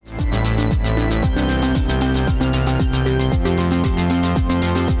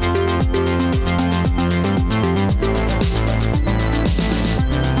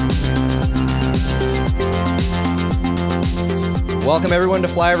Welcome everyone to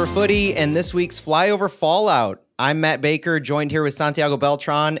Flyover Footy and this week's Flyover Fallout. I'm Matt Baker, joined here with Santiago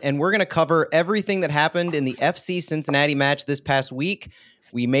Beltran, and we're going to cover everything that happened in the FC Cincinnati match this past week.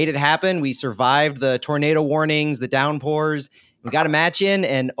 We made it happen. We survived the tornado warnings, the downpours. We got a match in,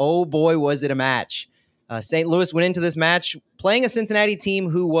 and oh boy, was it a match. St. Louis went into this match playing a Cincinnati team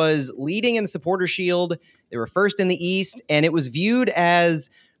who was leading in the Supporter Shield. They were first in the East, and it was viewed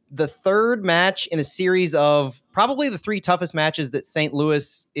as the third match in a series of probably the three toughest matches that St.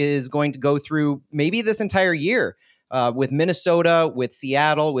 Louis is going to go through maybe this entire year, with Minnesota, with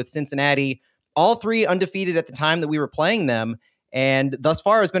Seattle, with Cincinnati, all three undefeated at the time that we were playing them. And thus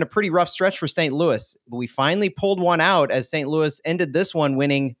far, it's been a pretty rough stretch for St. Louis. But we finally pulled one out as St. Louis ended this one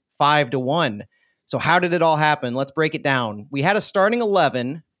winning 5-1. So how did it all happen? Let's break it down. We had a starting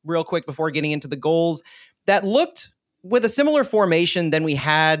 11 real quick before getting into the goals that looked with a similar formation than we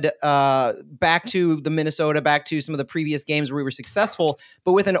had back to the Minnesota, back to some of the previous games where we were successful,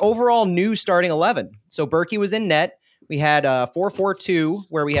 but with an overall new starting 11. So Berkey was in net. We had 4-4-2,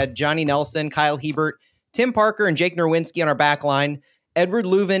 where we had Johnny Nelson, Kyle Hebert, Tim Parker, and Jake Nerwinski on our back line, Edward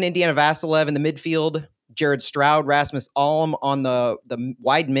Leuven, Indiana Vassilev in the midfield, Jared Stroud, Rasmus Alm on the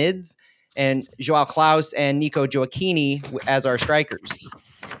wide mids, and Joao Klaus and Nico Gioacchini as our strikers.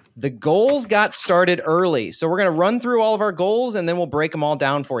 The goals got started early. So we're going to run through all of our goals and then we'll break them all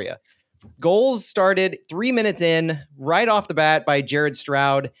down for you. Goals started 3 minutes in, right off the bat by Jared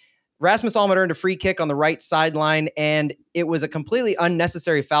Stroud. Rasmus Alm earned a free kick on the right sideline, and it was a completely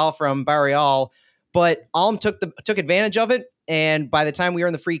unnecessary foul from Barreal, but Alm took advantage of it, and by the time we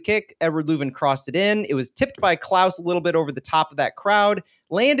earned the free kick, Edward Leuven crossed it in. It was tipped by Klaus a little bit over the top of that crowd,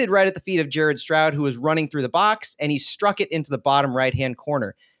 landed right at the feet of Jared Stroud, who was running through the box, and he struck it into the bottom right-hand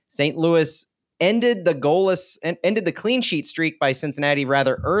corner. St. Louis ended the clean sheet streak by Cincinnati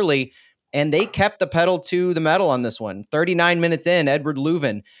rather early, and they kept the pedal to the metal on this one. 39 minutes in, Edward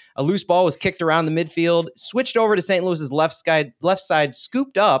Leuven, a loose ball was kicked around the midfield, switched over to St. Louis's left side,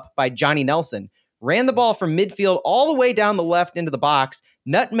 scooped up by Johnny Nelson, ran the ball from midfield all the way down the left into the box,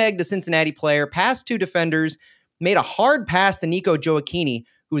 nutmegged a Cincinnati player, passed two defenders, made a hard pass to Nico Gioacchini,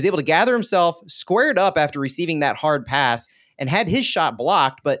 who was able to gather himself, squared up after receiving that hard pass, and had his shot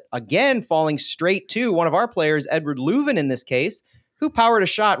blocked, but again falling straight to one of our players, Edward Leuven in this case, who powered a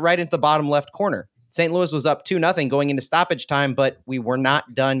shot right into the bottom left corner. St. Louis was up 2-0 going into stoppage time, but we were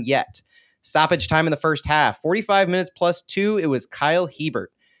not done yet. Stoppage time in the first half, 45 minutes plus 2, it was Kyle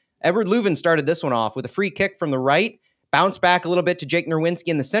Hebert. Edward Leuven started this one off with a free kick from the right, bounced back a little bit to Jake Nerwinski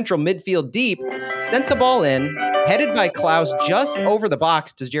in the central midfield deep, sent the ball in, headed by Klaus just over the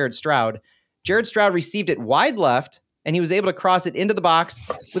box to Jared Stroud. Jared Stroud received it wide left, and he was able to cross it into the box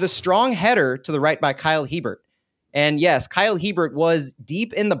with a strong header to the right by Kyle Hebert. And yes, Kyle Hebert was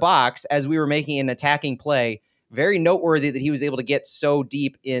deep in the box as we were making an attacking play. Very noteworthy that he was able to get so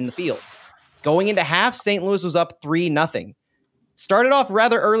deep in the field. Going into half, St. Louis was up 3-0. Started off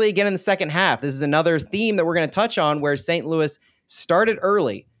rather early again in the second half. This is another theme that we're going to touch on where St. Louis started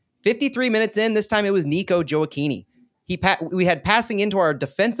early. 53 minutes in, this time it was Nico Gioacchini. We had passing into our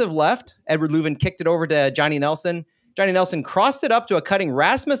defensive left. Edward Leuven kicked it over to Johnny Nelson. Johnny Nelson crossed it up to a cutting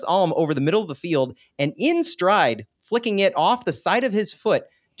Rasmus Alm over the middle of the field and in stride, flicking it off the side of his foot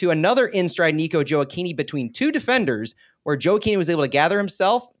to another in stride Nico Gioacchini between two defenders, where Gioacchini was able to gather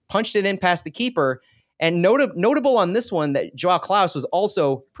himself, punched it in past the keeper. And notable on this one that Joao Klaus was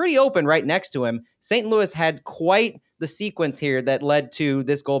also pretty open right next to him. St. Louis had quite the sequence here that led to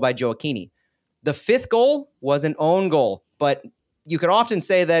this goal by Gioacchini. The fifth goal was an own goal, but you could often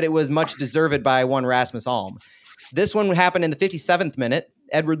say that it was much deserved by one Rasmus Alm. This one happened in the 57th minute.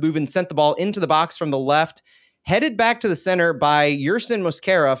 Edward Leuven sent the ball into the box from the left, headed back to the center by Yerson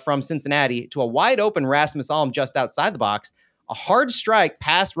Mosquera from Cincinnati to a wide open Rasmus Alm just outside the box. A hard strike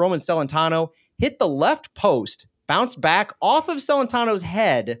past Roman Celentano, hit the left post, bounced back off of Celentano's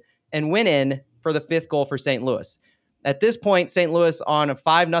head, and went in for the fifth goal for St. Louis. At this point, St. Louis on a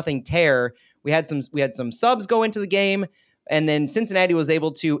 5-0 tear. We had some subs go into the game. And then Cincinnati was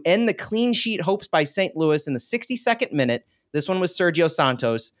able to end the clean sheet hopes by St. Louis in the 62nd minute. This one was Sergio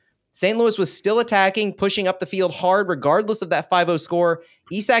Santos. St. Louis was still attacking, pushing up the field hard, regardless of that 5-0 score.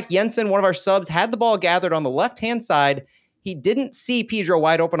 Isak Jensen, one of our subs, had the ball gathered on the left-hand side. He didn't see Pedro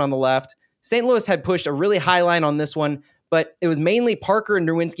wide open on the left. St. Louis had pushed a really high line on this one, but it was mainly Parker and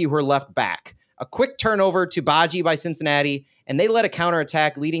Nerwinski who were left back. A quick turnover to Baji by Cincinnati, and they led a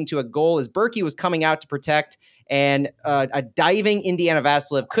counterattack, leading to a goal as Berkey was coming out to protect. And a diving Indiana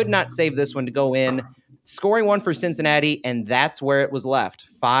Vassilev could not save this one to go in, scoring one for Cincinnati, and that's where it was left,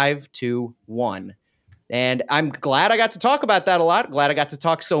 5-1. And I'm glad I got to talk about that a lot. Glad I got to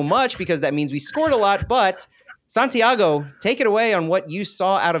talk so much because that means we scored a lot, but Santiago, take it away on what you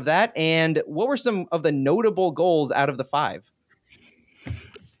saw out of that, and what were some of the notable goals out of the five?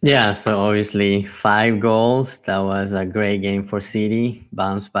 Yeah, so obviously 5 goals. That was a great game for City,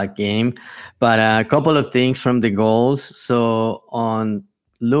 bounce back game. But a couple of things from the goals. So on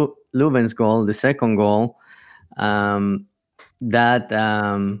Leuven's goal, the second goal, um, that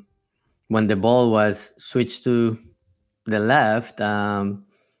when the ball was switched to the left,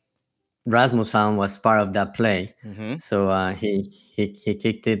 Rasmussen was part of that play. Mm-hmm. So he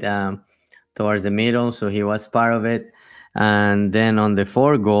kicked it towards the middle, so he was part of it. And then on the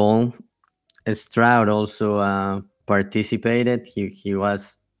fourth goal, Stroud also participated. He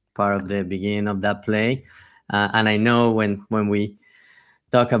was part of the beginning of that play. And I know when we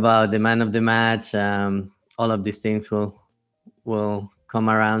talk about the man of the match, all of these things will come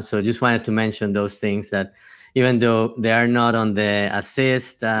around. So just wanted to mention those things that even though they are not on the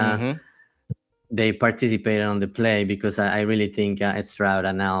assist, Mm-hmm. they participated on the play because I really think Stroud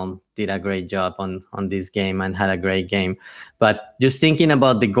and Elm did a great job on this game and had a great game. But just thinking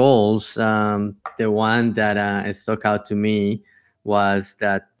about the goals, the one that stuck out to me was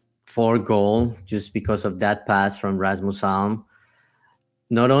that fourth goal, just because of that pass from Rasmus Alm.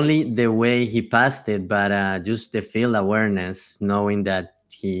 Not only the way he passed it, but just the field awareness, knowing that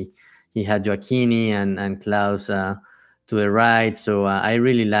he had Joaquini and Klaus to the right. So I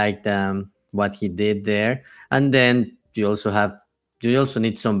really liked what he did there. And then you also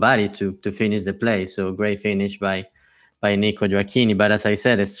need somebody to finish the play. So great finish by Nico Joaquini. But as I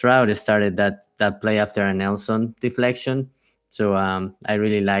said, Stroud started that play after a Nelson deflection. So I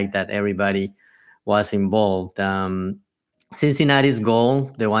really like that everybody was involved. Cincinnati's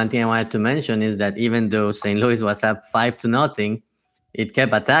goal, the one thing I wanted to mention is that even though St. Louis was up 5-0, it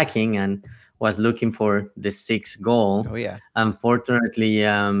kept attacking and was looking for the sixth goal. Oh yeah. Unfortunately,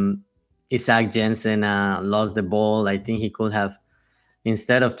 Isaac Jensen lost the ball. I think he could have,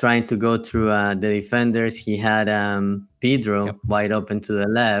 instead of trying to go through the defenders, he had Pedro Yep. wide open to the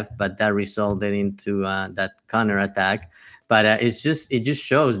left, but that resulted into that counter attack. But it just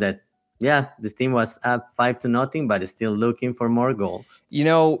shows that yeah, this team was up 5-0, but it's still looking for more goals. You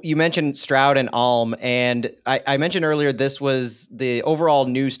know, you mentioned Stroud and Alm, and I mentioned earlier this was the overall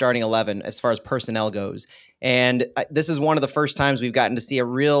new starting 11 as far as personnel goes. And this is one of the first times we've gotten to see a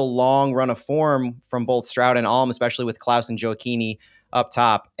real long run of form from both Stroud and Alm, especially with Klaus and Gioacchini up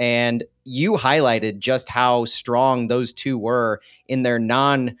top. And you highlighted just how strong those two were in their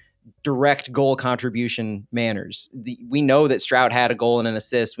direct goal contribution manners. We know that Stroud had a goal and an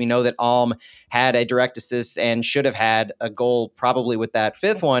assist. We know that Alm had a direct assist and should have had a goal probably with that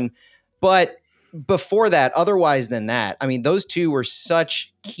fifth one. But before that, otherwise than that, I mean, those two were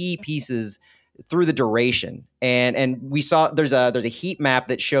such key pieces through the duration. And we saw there's a heat map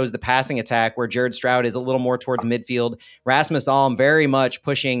that shows the passing attack where Jared Stroud is a little more towards midfield. Rasmus Alm very much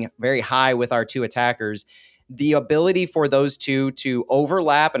pushing very high with our two attackers. The ability for those two to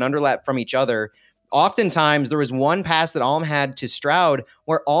overlap and underlap from each other. Oftentimes, there was one pass that Alm had to Stroud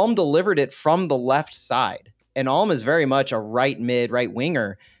where Alm delivered it from the left side. And Alm is very much a right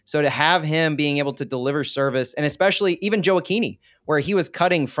winger. So to have him being able to deliver service, and especially even Gioacchini, where he was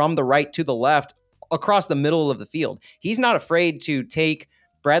cutting from the right to the left across the middle of the field, he's not afraid to take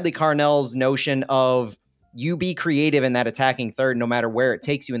Bradley Carnell's notion of you be creative in that attacking third, no matter where it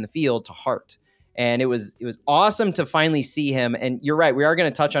takes you in the field, to heart. And it was awesome to finally see him. And you're right, we are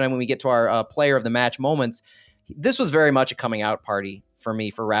going to touch on him when we get to our player of the match moments. This was very much a coming out party for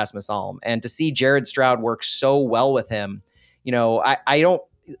me for Rasmus Alm, and to see Jared Stroud work so well with him. You know, I don't.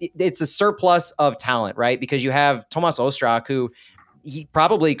 It's a surplus of talent, right? Because you have Tomas Ostrak, who he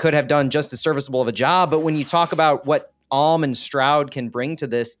probably could have done just as serviceable of a job. But when you talk about what Alm and Stroud can bring to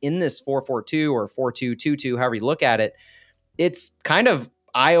this in this 4-4-2 or 4-2-2-2, however you look at it, it's kind of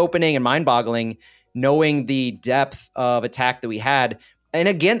eye-opening and mind-boggling knowing the depth of attack that we had. And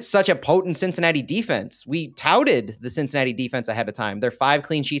against such a potent Cincinnati defense, we touted the Cincinnati defense ahead of time. Their 5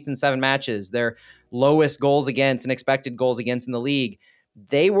 clean sheets in 7 matches, their lowest goals against and expected goals against in the league.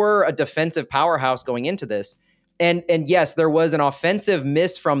 They were a defensive powerhouse going into this. And yes, there was an offensive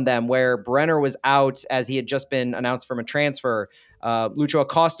miss from them where Brenner was out as he had just been announced from a transfer. Lucho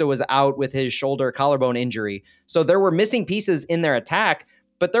Acosta was out with his shoulder collarbone injury. So there were missing pieces in their attack,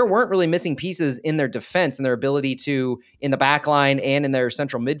 but there weren't really missing pieces in their defense and their ability to, in the back line and in their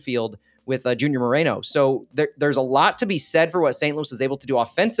central midfield with Junior Moreno. So there's a lot to be said for what St. Louis is able to do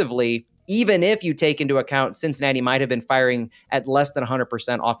offensively, even if you take into account Cincinnati might have been firing at less than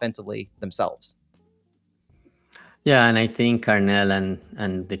 100% offensively themselves. Yeah, and I think Carnell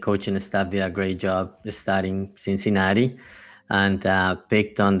and the coaching staff did a great job starting Cincinnati and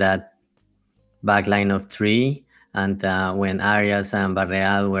picked on that back line of three. And when Arias and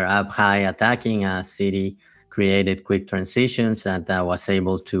Barreal were up high attacking, City created quick transitions and was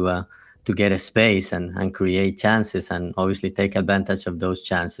able to get a space and create chances and obviously take advantage of those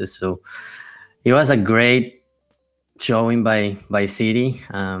chances. So it was a great showing by City.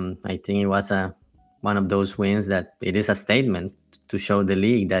 I think it was one of those wins that it is a statement to show the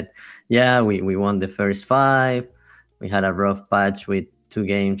league that, yeah, we won the first five. We had a rough patch with 2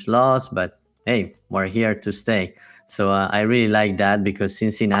 games lost, but hey, we're here to stay. So I really like that because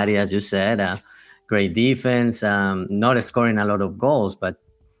Cincinnati, as you said, great defense, not scoring a lot of goals, but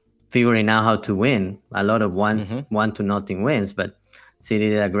figuring out how to win. A lot of one to nothing wins, but City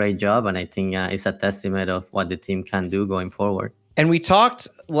did a great job, and I think it's a testament of what the team can do going forward. And we talked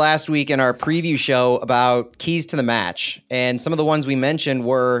last week in our preview show about keys to the match. And some of the ones we mentioned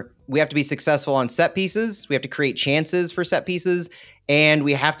were we have to be successful on set pieces, we have to create chances for set pieces, and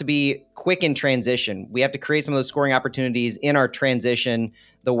we have to be quick in transition. We have to create some of those scoring opportunities in our transition,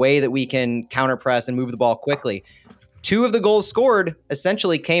 the way that we can counter press and move the ball quickly. 2 of the goals scored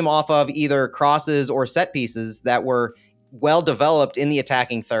essentially came off of either crosses or set pieces that were well developed in the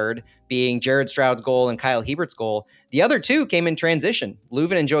attacking third, being Jared Stroud's goal and Kyle Hebert's goal. The other 2 came in transition.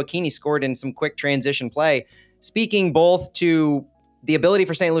 Leuven and Joaquini scored in some quick transition play, speaking both to the ability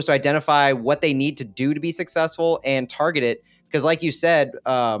for St. Louis to identify what they need to do to be successful and target it. Because like you said,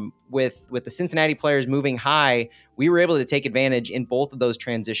 with the Cincinnati players moving high, we were able to take advantage in both of those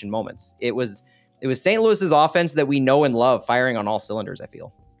transition moments. It was St. Louis's offense that we know and love, firing on all cylinders, I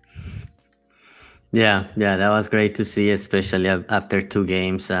feel. Yeah, that was great to see, especially after 2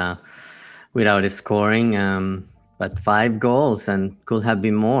 games without scoring. But 5 goals and could have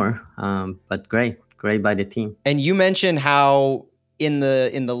been more. But great by the team. And you mentioned how in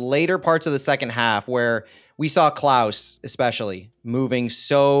the later parts of the second half, where we saw Klaus especially moving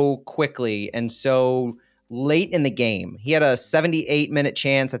so quickly and so late in the game. He had a 78-minute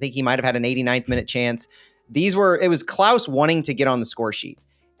chance. I think he might have had an 89th minute chance. It was Klaus wanting to get on the score sheet.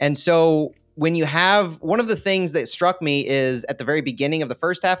 And so when you have, one of the things that struck me is at the very beginning of the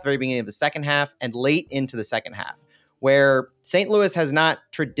first half, the very beginning of the second half, and late into the second half, where St. Louis has not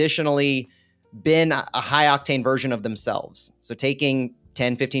traditionally been a high octane version of themselves. So taking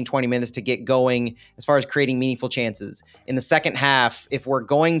 10, 15, 20 minutes to get going as far as creating meaningful chances. In the second half, if we're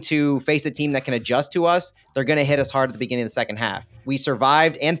going to face a team that can adjust to us, they're going to hit us hard at the beginning of the second half. We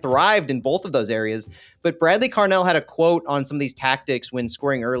survived and thrived in both of those areas. But Bradley Carnell had a quote on some of these tactics when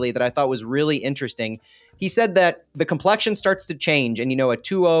scoring early that I thought was really interesting. He said that the complexion starts to change, and a 2-0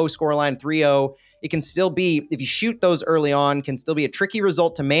 scoreline, 3-0, it can still be, if you shoot those early on, can still be a tricky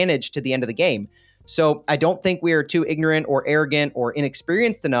result to manage to the end of the game. So I don't think we are too ignorant or arrogant or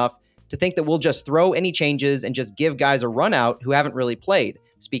inexperienced enough to think that we'll just throw any changes and just give guys a run out who haven't really played,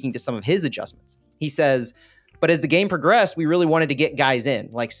 speaking to some of his adjustments. He says, but as the game progressed, we really wanted to get guys in,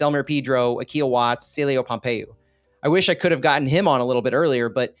 like Selmer Pedro, Akil Watts, Celio Pompeu. I wish I could have gotten him on a little bit earlier,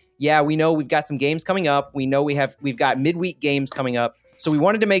 but yeah, we know we've got some games coming up. We know we've got midweek games coming up. So we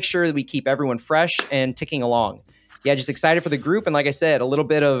wanted to make sure that we keep everyone fresh and ticking along. Yeah, just excited for the group. And like I said, a little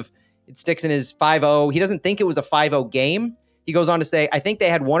bit of it sticks in his 5-0. He doesn't think it was a 5-0 game. He goes on to say, I think they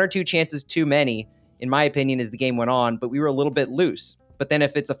had 1 or 2 chances too many, in my opinion, as the game went on, but we were a little bit loose. But then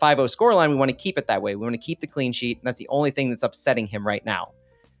if it's a 5-0 scoreline, we want to keep it that way. We want to keep the clean sheet, and that's the only thing that's upsetting him right now.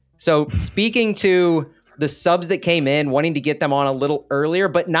 So speaking to the subs that came in, wanting to get them on a little earlier,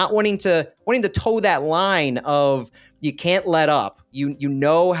 but not wanting to toe that line of you can't let up. You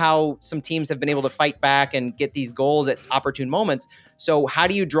know how some teams have been able to fight back and get these goals at opportune moments. So how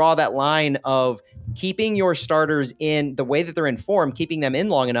do you draw that line of keeping your starters in the way that they're in form, keeping them in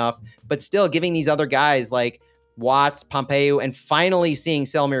long enough, but still giving these other guys like Watts, Pompeu, and finally seeing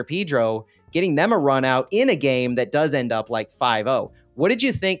Selmer Pedro, getting them a run out in a game that does end up like 5-0. What did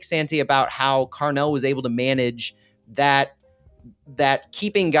you think, Santi, about how Carnell was able to manage that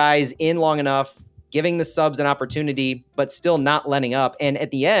keeping guys in long enough, giving the subs an opportunity, but still not letting up, and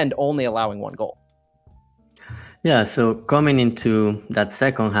at the end, only allowing 1 goal? Yeah, so coming into that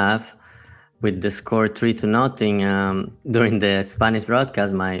second half with the score 3-0, during the Spanish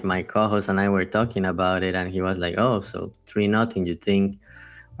broadcast, my co-host and I were talking about it, and he was like, oh, so 3-0, you think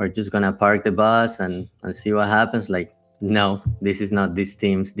we're just going to park the bus and see what happens? Like, no, this is not this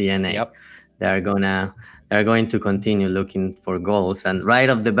team's DNA. Yep. They're going to continue looking for goals. And right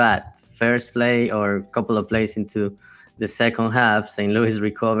off the bat, first play or a couple of plays into the second half, St. Louis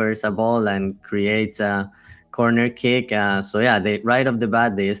recovers a ball and creates a corner kick. So yeah, right off the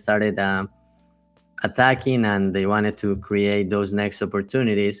bat, they started attacking and they wanted to create those next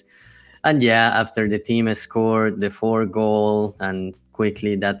opportunities. And yeah, after the team scored the 4 goal and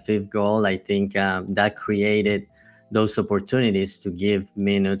quickly that fifth goal. I think that created those opportunities to give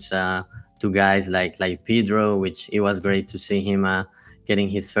minutes to guys like Pedro, which it was great to see him getting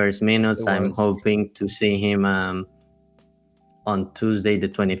his first Yes, it minutes. I'm was. hoping to see him on Tuesday the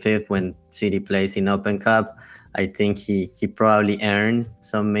 25th when City plays in Open Cup. I think he probably earned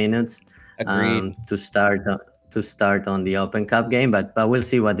some minutes Agreed. to start on the Open Cup game, but we'll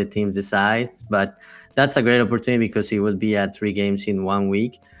see what the team decides. But that's a great opportunity because he will be at 3 games in 1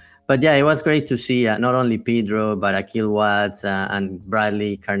 week. But yeah, it was great to see not only Pedro but Akil Watts and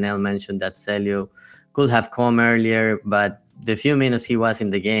Bradley Carnell mentioned that Celio could have come earlier, but the few minutes he was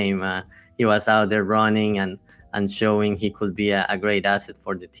in the game, he was out there running and showing he could be a great asset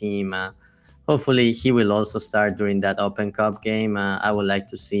for the team. Hopefully, he will also start during that Open Cup game. I would like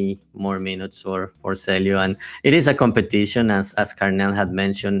to see more minutes for Celio, and it is a competition, as Carnell had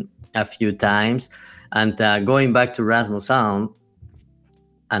mentioned a few times. And going back to Rasmus Alm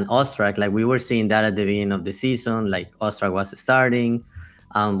and Ostrak, like we were seeing that at the beginning of the season, like Ostrak was starting,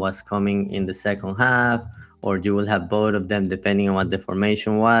 Alm was coming in the second half, or you will have both of them depending on what the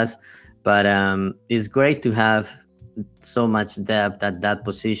formation was. But it's great to have so much depth at that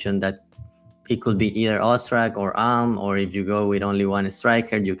position that it could be either Ostrak or Alm, or if you go with only one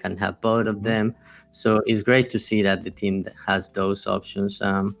striker, you can have both of them. So it's great to see that the team has those options.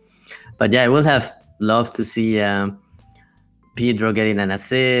 But yeah, I would have loved to see Pedro getting an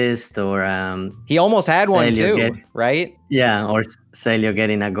assist, or He almost had one too, right? Yeah, or Celio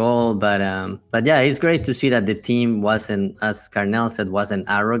getting a goal. But yeah, it's great to see that the team wasn't, as Carnell said, wasn't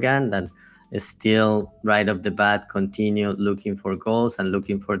arrogant, and is still right off the bat continued looking for goals and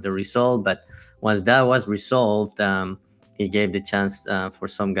looking for the result. But once that was resolved, he gave the chance for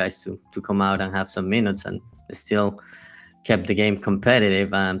some guys to come out and have some minutes, and still kept the game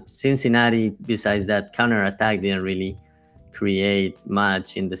competitive. Cincinnati, besides that counter attack, didn't really create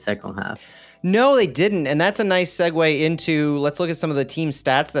much in the second half. No, they didn't. And that's a nice segue into, let's look at some of the team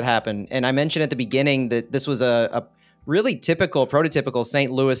stats that happened. And I mentioned at the beginning that this was a really typical, prototypical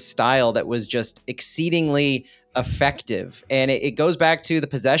St. Louis style that was just exceedingly effective. And it goes back to the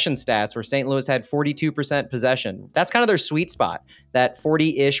possession stats where St. Louis had 42% possession. That's kind of their sweet spot, that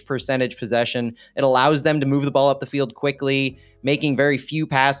 40-ish percentage possession. It allows them to move the ball up the field quickly, making very few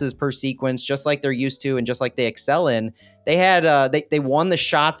passes per sequence, just like they're used to and just like they excel in. They had they won the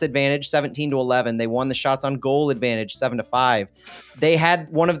shots advantage 17-11. They won the shots on goal advantage 7-5. They had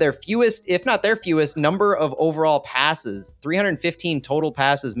one of their fewest, if not their fewest, number of overall passes, 315 total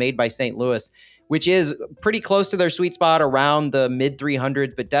passes made by St. Louis, which is pretty close to their sweet spot, around the mid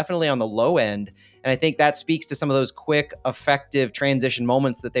 300s, but definitely on the low end. And I think that speaks to some of those quick, effective transition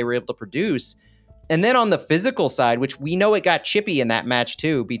moments that they were able to produce. And then on the physical side, which we know it got chippy in that match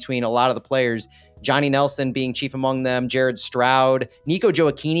too, between a lot of the players, Johnny Nelson being chief among them, Jared Stroud, Nico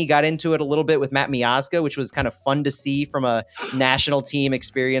Gioacchini got into it a little bit with Matt Miazga, which was kind of fun to see from a national team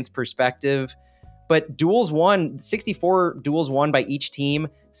experience perspective. But duels won, 64 duels won by each team.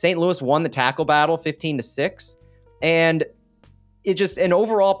 St. Louis won the tackle battle 15-6. And it just an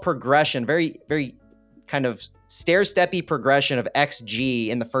overall progression, very, very kind of stair-steppy progression of XG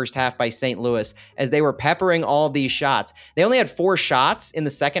in the first half by St. Louis as they were peppering all of these shots. They only had 4 shots in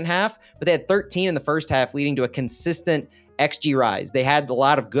the second half, but they had 13 in the first half, leading to a consistent XG rise. They had a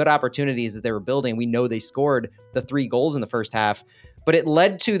lot of good opportunities as they were building. We know they scored the 3 goals in the first half, but it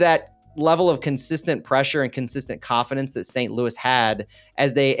led to that level of consistent pressure and consistent confidence that St. Louis had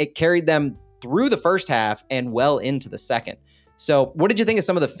as it carried them through the first half and well into the second. So what did you think of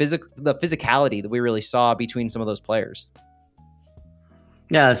some of the physicality that we really saw between some of those players?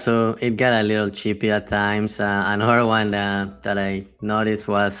 Yeah, so it got a little chippy at times. Another one that I noticed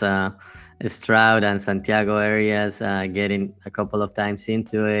was Stroud and Santiago Arias getting a couple of times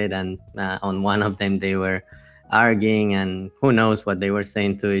into it. And on one of them, they were arguing, and who knows what they were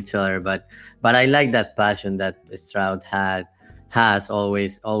saying to each other. But I like that passion that Stroud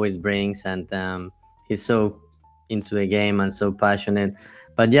always brings. And he's so into a game and so passionate.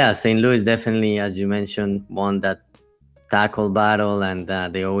 But yeah, St. Louis definitely, as you mentioned, won that tackle battle, and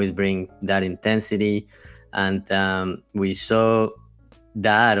they always bring that intensity. And we saw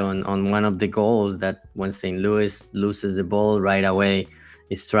that on one of the goals, that when St. Louis loses the ball right away,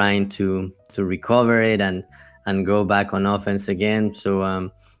 is trying to recover it and go back on offense again.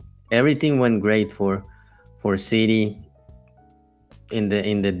 So everything went great for City in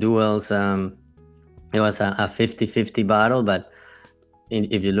the duels. It was a 50-50 battle, but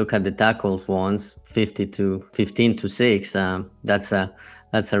if you look at the tackles ones, 15-6, that's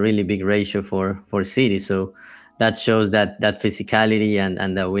a really big ratio for City. So that shows that physicality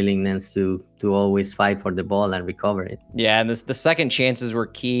and the willingness to always fight for the ball and recover it. Yeah, and the second chances were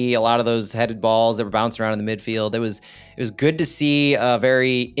key. A lot of those headed balls that were bouncing around in the midfield. It was good to see a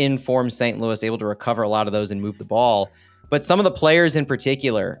very informed St. Louis able to recover a lot of those and move the ball. But some of the players in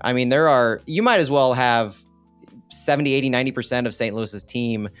particular, I mean, you might as well have 70, 80, 90% of St. Louis's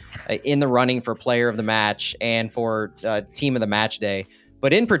team in the running for player of the match and for team of the match day.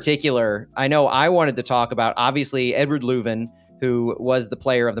 But in particular, I know I wanted to talk about, obviously, Edward Leuven, who was the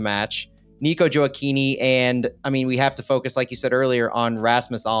player of the match, Nico Gioacchini, and I mean, we have to focus, like you said earlier, on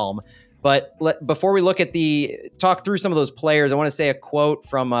Rasmus Alm. But before we talk through some of those players, I want to say a quote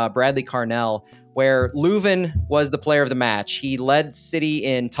from Bradley Carnell, where Leuven was the player of the match. He led City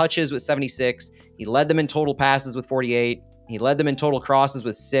in touches with 76. He led them in total passes with 48. He led them in total crosses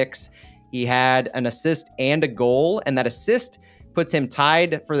with 6. He had an assist and a goal, and that assist puts him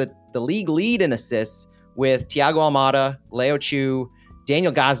tied for the league lead in assists with Thiago Almada, Leo Chu,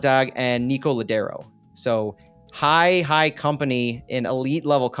 Daniel Gazdag, and Nico Ladero. So high company in elite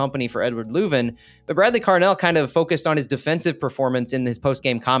level company for Edward Leuven. But Bradley Carnell kind of focused on his defensive performance in his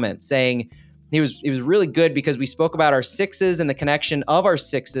post-game comments, saying he was really good because we spoke about our sixes and the connection of our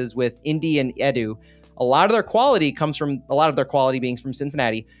sixes with Indy and Edu. A lot of their quality being from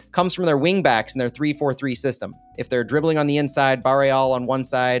Cincinnati, comes from their wing backs and their 3-4-3 system. If they're dribbling on the inside, Barreal on one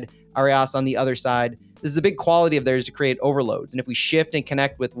side, Arias on the other side, this is a big quality of theirs to create overloads. And if we shift and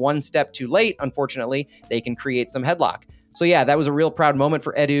connect with one step too late, unfortunately, they can create some headlock. So yeah, that was a real proud moment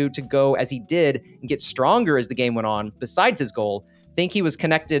for Edu to go as he did and get stronger as the game went on. Besides his goal, I think he was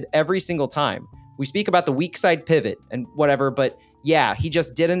connected every single time. We speak about the weak side pivot and whatever, but yeah, he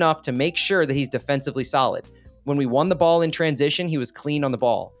just did enough to make sure that he's defensively solid. When we won the ball in transition, he was clean on the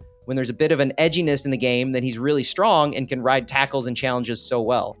ball. When there's a bit of an edginess in the game, then he's really strong and can ride tackles and challenges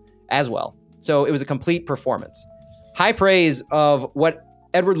as well. So it was a complete performance. High praise of what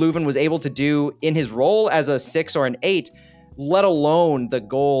Edward Leuven was able to do in his role as a 6 or an 8, let alone the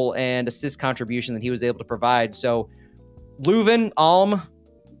goal and assist contribution that he was able to provide. So Leuven, Alm,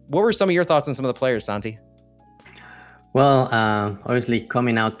 what were some of your thoughts on some of the players, Santi? Well, obviously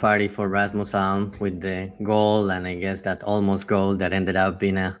coming out party for Rasmus Alm with the goal, and I guess that almost goal that ended up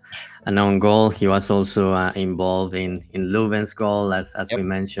being an own goal. He was also involved in Leuven's goal, as we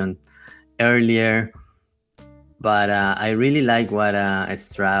mentioned earlier. But I really like what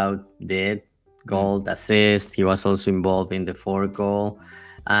Stroud did. Goal, assist. He was also involved in the 4th goal.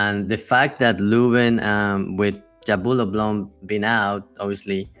 And the fact that Leuven, with Jabula Blom being out,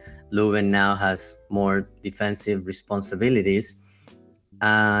 obviously Leuven now has more defensive responsibilities.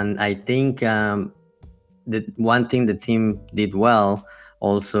 And I think the one thing the team did well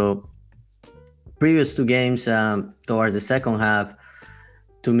also, previous 2 games towards the second half,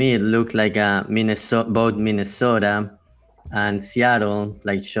 to me it looked like both Minnesota and Seattle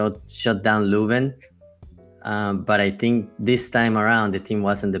shut down Leuven. But I think this time around the team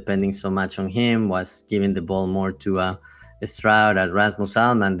wasn't depending so much on him, was giving the ball more to Stroud and Rasmus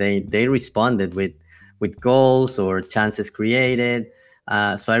Alm, and they responded with goals or chances created.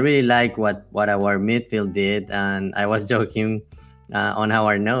 So I really like what our midfield did, and I was joking on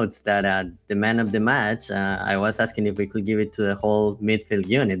our notes that the man of the match, I was asking if we could give it to the whole midfield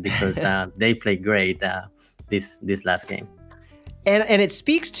unit because they played great this last game. And it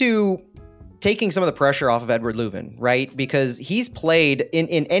speaks to taking some of the pressure off of Edward Leuven, right? Because he's played in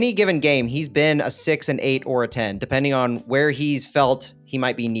any given game, he's been a 6, an 8, or a 10, depending on where he's felt he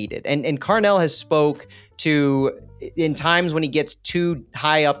might be needed. And Carnell has spoke to, in times when he gets too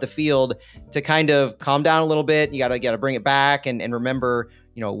high up the field, to kind of calm down a little bit. You gotta bring it back and remember,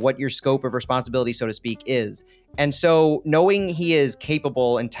 what your scope of responsibility, so to speak, is. And so knowing he is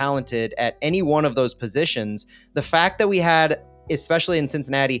capable and talented at any one of those positions, the fact that we had, especially in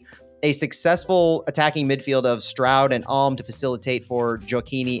Cincinnati, a successful attacking midfield of Stroud and Alm to facilitate for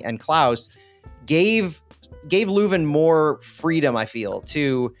Gioacchini and Klaus gave Leuven more freedom, I feel,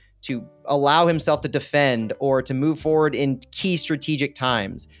 to allow himself to defend or to move forward in key strategic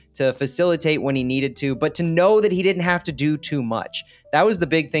times, to facilitate when he needed to, but to know that he didn't have to do too much. That was the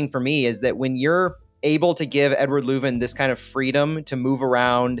big thing for me, is that when you're able to give Edward Leuven this kind of freedom to move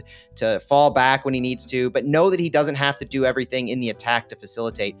around, to fall back when he needs to, but know that he doesn't have to do everything in the attack to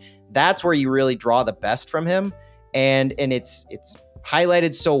facilitate, that's where you really draw the best from him. And it's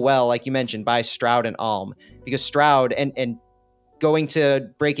highlighted so well, like you mentioned, by Stroud and Alm, because Stroud, and going to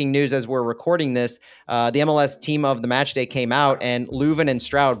breaking news as we're recording this, the MLS team of the match day came out, and Leuven and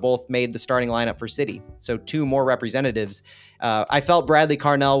Stroud both made the starting lineup for City. So 2 more representatives. I felt Bradley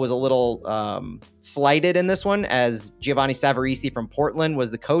Carnell was a little slighted in this one, as Giovanni Savarese from Portland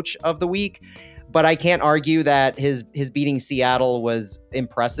was the coach of the week. but I can't argue that his beating Seattle was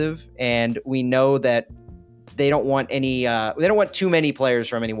impressive. And we know that they don't want too many players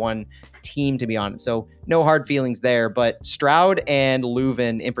from any one team to be on it. So no hard feelings there. But Stroud and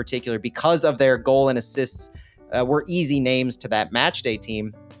Leuven in particular, because of their goal and assists, were easy names to that match day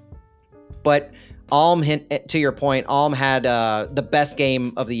team. But Alm, to your point, Alm had the best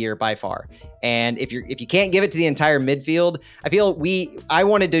game of the year by far. And if you can't give it to the entire midfield, I feel I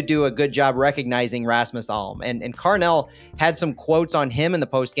wanted to do a good job recognizing Rasmus Alm. And Carnell had some quotes on him in the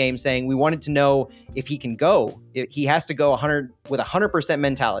post game saying we wanted to know if he can go. He has to go 100%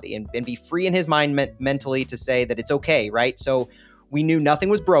 mentality and be free in his mind mentally to say that it's okay, right? So we knew nothing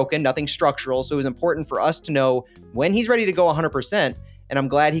was broken, nothing structural. So it was important for us to know when he's ready to go 100%. And I'm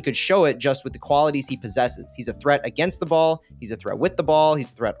glad he could show it just with the qualities he possesses. He's a threat against the ball. He's a threat with the ball.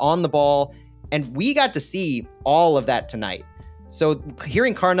 He's a threat on the ball. And we got to see all of that tonight. So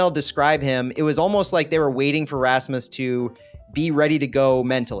hearing Carnell describe him, it was almost like they were waiting for Rasmus to be ready to go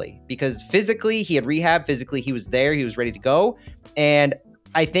mentally, because physically he had rehab, physically he was there, he was ready to go. And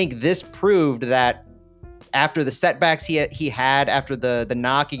I think this proved that after the setbacks he had after the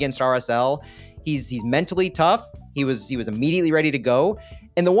knock against RSL, he's mentally tough. He was immediately ready to go.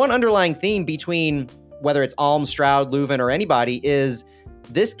 And the one underlying theme between whether it's Alm, Stroud, Leuven, or anybody is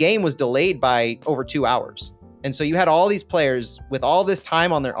this game was delayed by over 2 hours. And so you had all these players with all this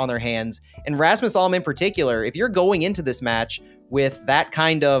time on their hands. And Rasmus Alm in particular, if you're going into this match with that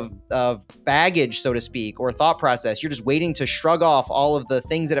kind of baggage, so to speak, or thought process, you're just waiting to shrug off all of the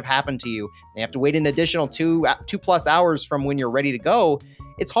things that have happened to you. You have to wait an additional two plus hours from when you're ready to go.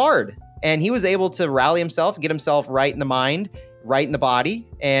 It's hard. And he was able to rally himself, get himself right in the mind, right in the body,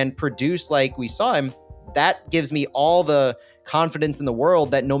 and produce like we saw him. That gives me all the confidence in the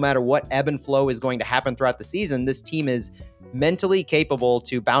world that no matter what ebb and flow is going to happen throughout the season, this team is mentally capable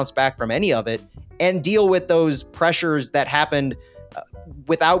to bounce back from any of it and deal with those pressures that happened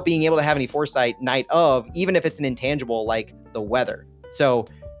without being able to have any foresight night of, even if it's an intangible like the weather. So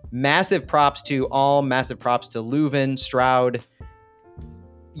massive props to Alm, massive props to Leuven, Stroud.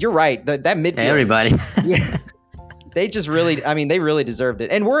 You're right. That midfield. Hey, everybody. Yeah. They just really, they really deserved it.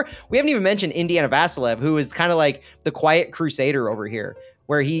 And we haven't even mentioned Indiana Vasilev, who is kind of like the quiet crusader over here,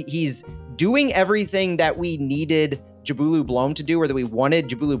 where he's doing everything that we needed Jabulu Blom to do, or that we wanted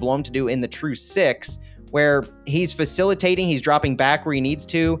Jabulu Blom to do in the true six, where he's facilitating, he's dropping back where he needs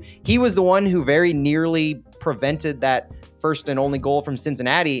to. He was the one who very nearly prevented that first and only goal from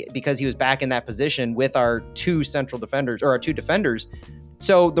Cincinnati because he was back in that position with our two defenders.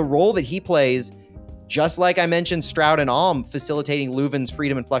 So the role that he plays, just like I mentioned Stroud and Alm facilitating Leuven's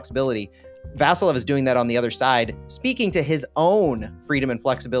freedom and flexibility, Vasilev is doing that on the other side, speaking to his own freedom and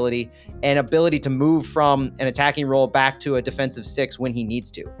flexibility and ability to move from an attacking role back to a defensive six when he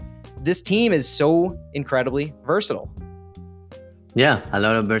needs to. This team is so incredibly versatile. Yeah, a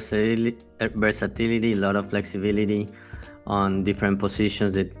lot of versatility, a lot of flexibility on different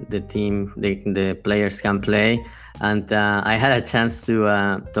positions that the players can play. And I had a chance to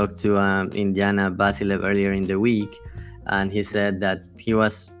talk to Indiana Vasilev earlier in the week, and he said that he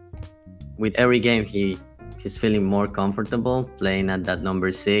was, with every game, he's feeling more comfortable playing at that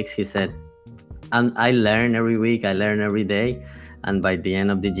number 6. He said, and I learn every week, I learn every day, and by the end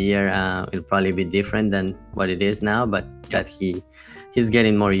of the year, it'll probably be different than what it is now, but that he's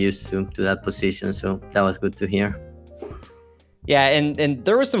getting more used to that position. So that was good to hear. Yeah, and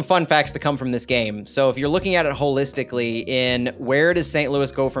there was some fun facts to come from this game. So if you're looking at it holistically in where does St.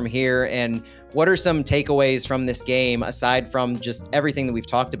 Louis go from here and what are some takeaways from this game aside from just everything that we've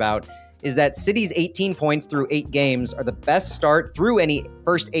talked about, is that City's 18 points through 8 games are the best start through any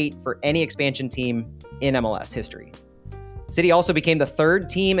first 8 for any expansion team in MLS history. City also became the 3rd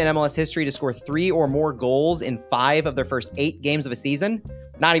team in MLS history to score 3 or more goals in 5 of their first 8 games of a season.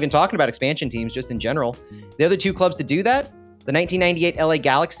 Not even talking about expansion teams, just in general. The other 2 clubs to do that, the 1998 LA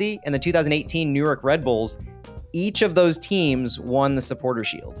Galaxy and the 2018 New York Red Bulls, each of those teams won the Supporter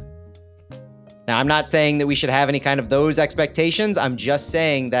Shield. Now, I'm not saying that we should have any kind of those expectations. I'm just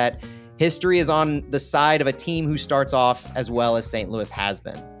saying that history is on the side of a team who starts off as well as St. Louis has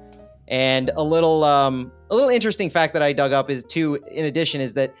been. And a little interesting fact that I dug up is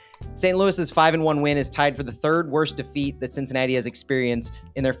that St. Louis's 5-1 win is tied for the 3rd worst defeat that Cincinnati has experienced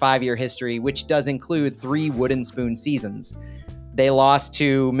in their 5-year history, which does include 3 wooden spoon seasons. They lost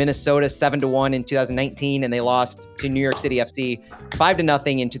to Minnesota 7-1 in 2019, and they lost to New York City FC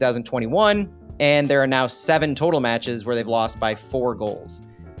 5-0 in 2021. And there are now 7 total matches where they've lost by 4 goals.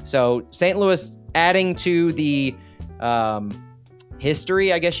 So St. Louis adding to the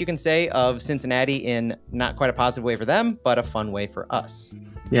history, I guess you can say, of Cincinnati in not quite a positive way for them, but a fun way for us.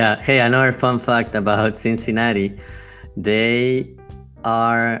 Yeah. Hey, another fun fact about Cincinnati. They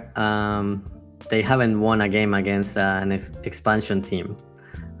are they haven't won a game against an expansion team.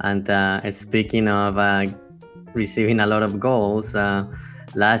 And speaking of receiving a lot of goals,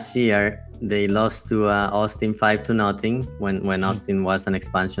 last year they lost to Austin 5-0 when Austin was an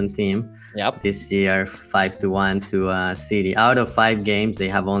expansion team. Yep. This year 5-1 to City. Out of 5 games, they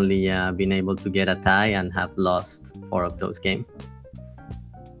have only been able to get a tie and have lost 4 of those games.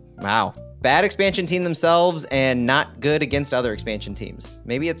 Wow. Bad expansion team themselves and not good against other expansion teams.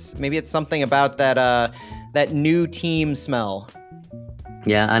 Maybe it's something about that new team smell.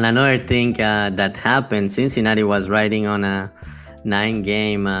 Yeah, and another thing that happened, Cincinnati was riding on a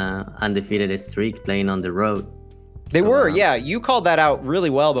 9-game undefeated streak playing on the road. They were, yeah. You called that out really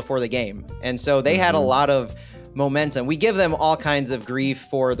well before the game. And so they had a lot of momentum. We give them all kinds of grief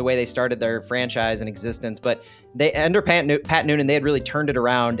for the way they started their franchise and existence, but they under Pat Noonan, they had really turned it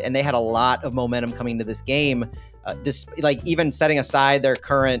around, and they had a lot of momentum coming to this game. Like even setting aside their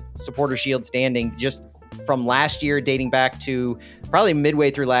current Supporter Shield standing, just from last year, dating back to probably midway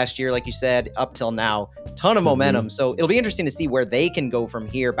through last year, like you said, up till now, ton of momentum. So it'll be interesting to see where they can go from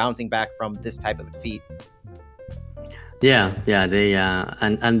here, bouncing back from this type of defeat. Yeah, they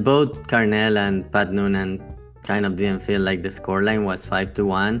and both Carnell and Pat Noonan kind of didn't feel like the scoreline was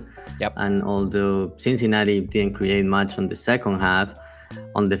 5-1. Yep. And although Cincinnati didn't create much on the second half,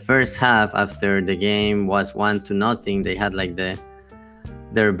 on the first half, after the game was 1-0, they had like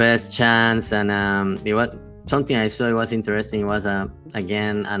their best chance, and it was something I saw. It was interesting. It was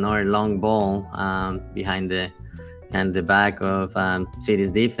again another long ball behind the back of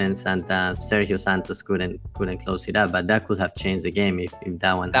City's defense, and Sergio Santos couldn't close it up. But that could have changed the game if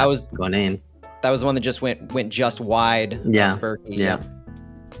that one had gone in. That was the one that just went just wide. Yeah.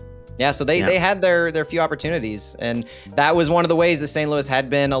 So they had their few opportunities, and that was one of the ways that St. Louis had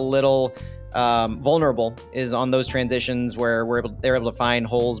been a little vulnerable, is on those transitions where they're able to find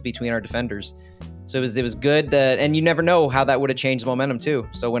holes between our defenders. So it was good that, and you never know how that would have changed momentum too.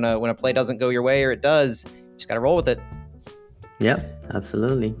 So when a play doesn't go your way, or it does, you just got to roll with it. Yep,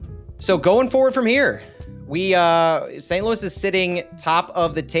 absolutely. So going forward from here, St. Louis is sitting top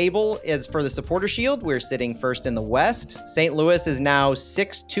of the table as for the Supporter Shield. We're sitting first in the West. St. Louis is now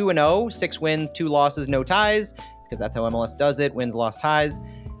 6-2-0, 6 wins, 2 losses, no ties, because that's how MLS does it: wins, loss, ties.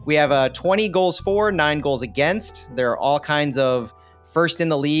 We have 20 goals for, 9 goals against. There are all kinds of first in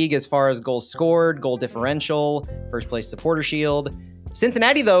the league as far as goals scored, goal differential, first place Supporter Shield.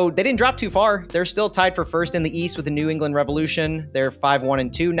 Cincinnati, though, they didn't drop too far. They're still tied for first in the East with the New England Revolution. They're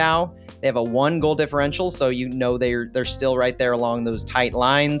 5-1-2 now. They have a 1 goal differential, so you know they're still right there along those tight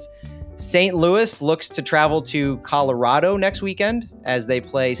lines. St. Louis looks to travel to Colorado next weekend as they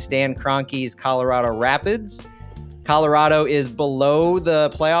play Stan Kroenke's Colorado Rapids. Colorado is below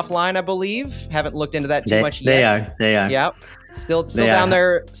the playoff line, I believe. Haven't looked into that too much yet. They are. Yep. Still down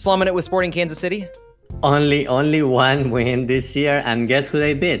there slumming it with Sporting Kansas City. Only 1 win this year, and guess who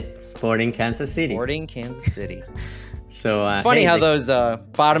they beat? Sporting Kansas City. Sporting Kansas City. So it's funny how those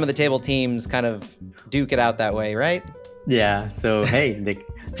bottom of the table teams kind of duke it out that way, right? Yeah. So hey, the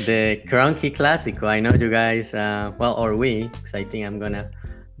Kroenke Clásico. I know you guys. Or we, because I think I'm gonna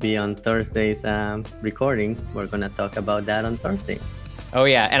be on Thursday's recording. We're gonna talk about that on Thursday. Oh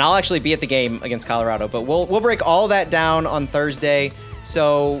yeah, and I'll actually be at the game against Colorado, but we'll break all that down on Thursday.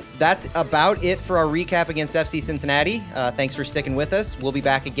 So that's about it for our recap against FC Cincinnati. Thanks for sticking with us. We'll be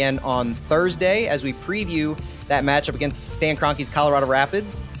back again on Thursday as we preview that matchup against Stan Kroenke's Colorado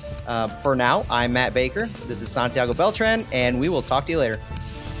Rapids. For now, I'm Matt Baker. This is Santiago Beltran, and we will talk to you later.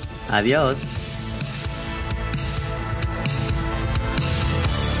 Adios.